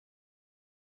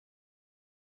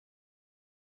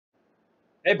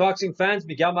Hey, boxing fans,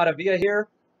 Miguel Maravilla here.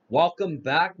 Welcome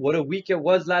back. What a week it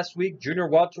was last week. Junior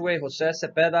welterweight Jose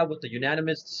Cepeda with the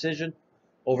unanimous decision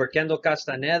over Kendo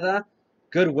Castaneda.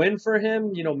 Good win for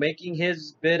him, making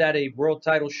his bid at a world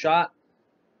title shot.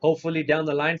 Hopefully down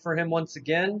the line for him once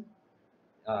again.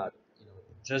 Uh, you know,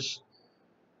 just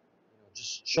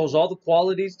just shows all the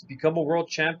qualities to become a world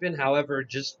champion. However,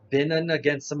 just been in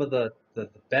against some of the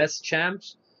best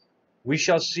champs. We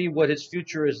shall see what his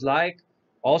future is like.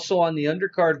 Also on the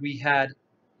undercard, we had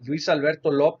Luis Alberto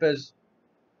Lopez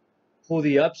pull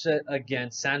the upset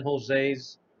against San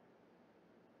Jose's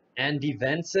Andy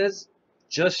Vences.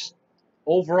 Just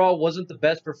overall wasn't the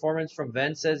best performance from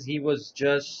Vences. He was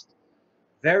just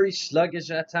very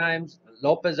sluggish at times.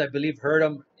 Lopez, I believe, hurt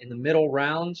him in the middle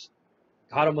rounds.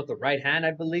 Caught him with the right hand,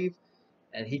 I believe.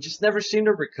 And he just never seemed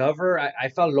to recover. I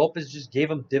felt Lopez just gave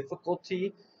him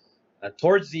difficulty.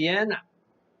 Towards the end,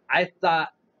 I thought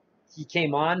he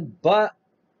came on, but,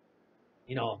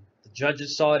 the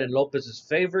judges saw it in Lopez's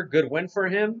favor. Good win for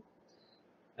him.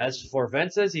 As for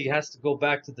Vences, he has to go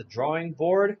back to the drawing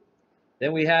board.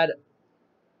 Then we had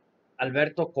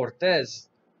Alberto Cortez.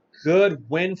 Good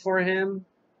win for him.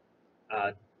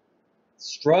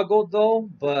 Struggled though,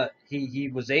 but he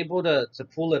was able to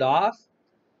pull it off.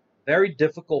 Very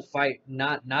difficult fight.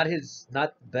 Not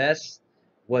the best.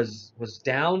 Was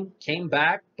down, came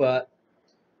back, but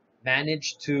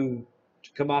managed to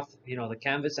come off the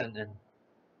canvas and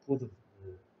pull the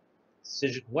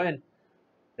decision win.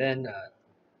 Then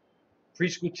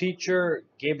preschool teacher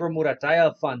Gabriel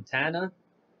Murataya Fontana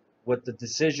with the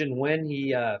decision win.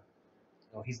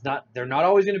 They're not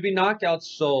always going to be knockouts,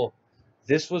 so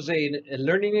this was a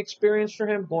learning experience for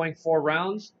him, going 4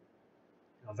 rounds.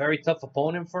 A very tough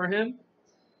opponent for him.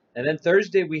 And then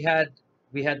Thursday we had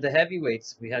the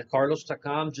heavyweights. We had Carlos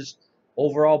Takam, just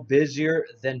overall busier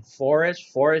than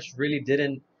Forrest. Forrest really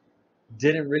didn't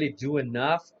really do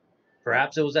enough.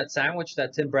 Perhaps it was that sandwich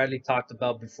that Tim Bradley talked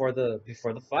about before the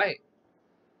fight.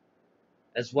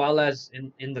 As well as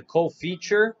in the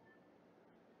co-feature,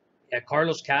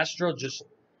 Carlos Castro just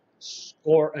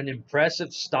scored an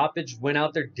impressive stoppage, went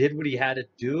out there, did what he had to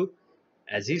do,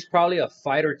 as he's probably a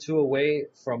fight or two away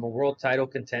from a world title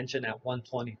contention at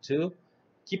 122.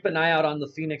 Keep an eye out on the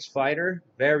Phoenix fighter.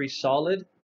 Very solid.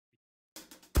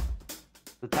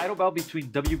 The title bout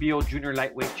between WBO junior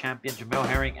lightweight champion Jamel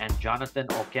Herring and Jonathan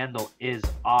Oquendo is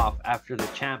off after the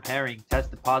champ Herring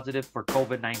tested positive for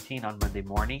COVID-19 on Monday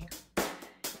morning.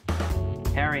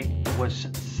 Herring was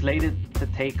slated to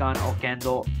take on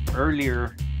Oquendo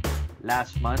earlier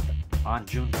last month on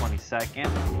June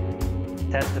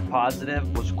 22nd. Tested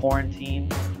positive, was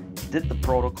quarantined, did the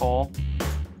protocol,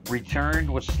 returned,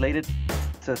 was slated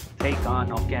to take on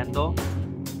Oquendo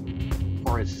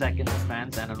for his second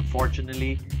defense, and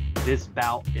unfortunately this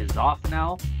bout is off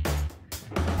now.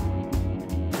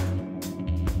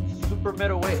 Super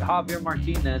middleweight Javier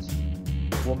Martinez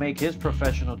will make his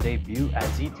professional debut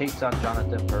as he takes on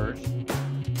Jonathan Burrs.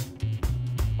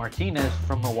 Martinez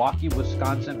from Milwaukee,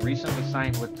 Wisconsin, recently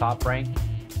signed with Top Rank.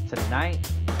 Tonight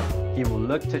he will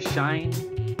look to shine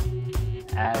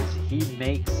as he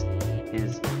makes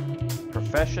his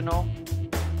professional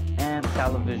and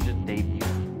television debut.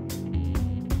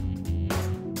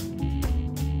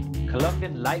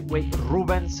 Colombian lightweight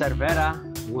Ruben Cervera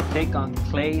will take on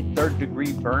Clay Third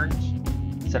Degree Burns.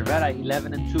 Cervera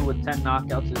 11-2 with 10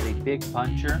 knockouts, is a big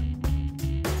puncher.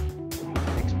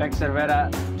 Expect Cervera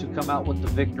to come out with the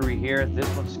victory here. This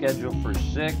one's scheduled for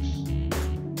 6.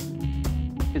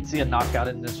 Could see a knockout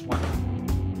in this one,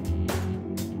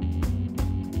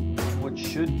 which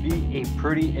should be a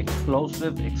pretty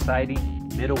explosive, exciting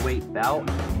middleweight bout.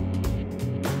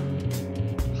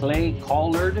 Clay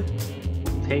Collard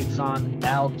takes on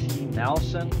L.T.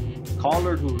 Nelson.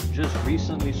 Collard, who just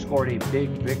recently scored a big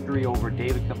victory over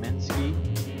David Kaminsky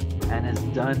and has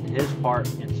done his part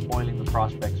in spoiling the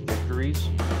prospect's victories,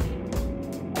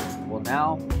 will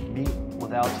now meet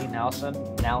with L.T. Nelson.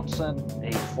 Nelson,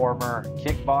 a former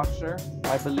kickboxer,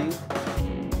 I believe,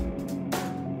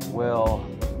 will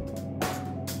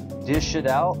dish it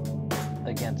out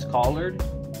against Collard.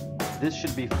 This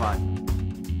should be fun.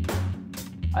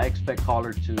 I expect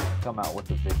Collard to come out with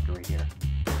the victory here.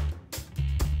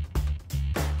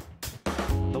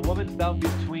 The women's bout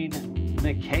between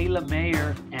Mikayla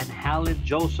Meyer and Helen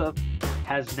Joseph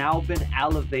has now been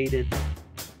elevated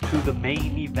to the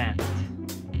main event.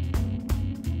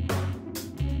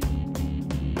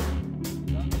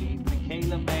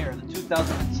 Mikayla Meyer, the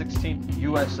 2016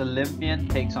 U.S. Olympian,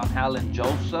 takes on Helen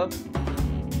Joseph.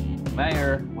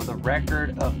 Meyer with a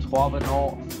record of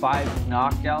 12-0, 5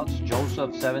 knockouts.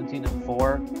 Joseph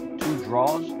 17-4, 2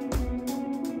 draws.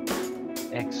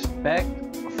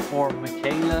 Expect for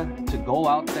Mikayla to go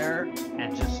out there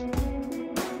and just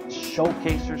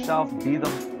showcase herself, be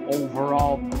the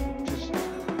overall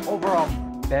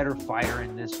better fighter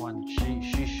in this one.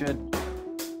 She should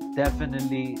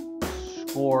definitely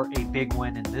score a big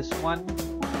win in this one.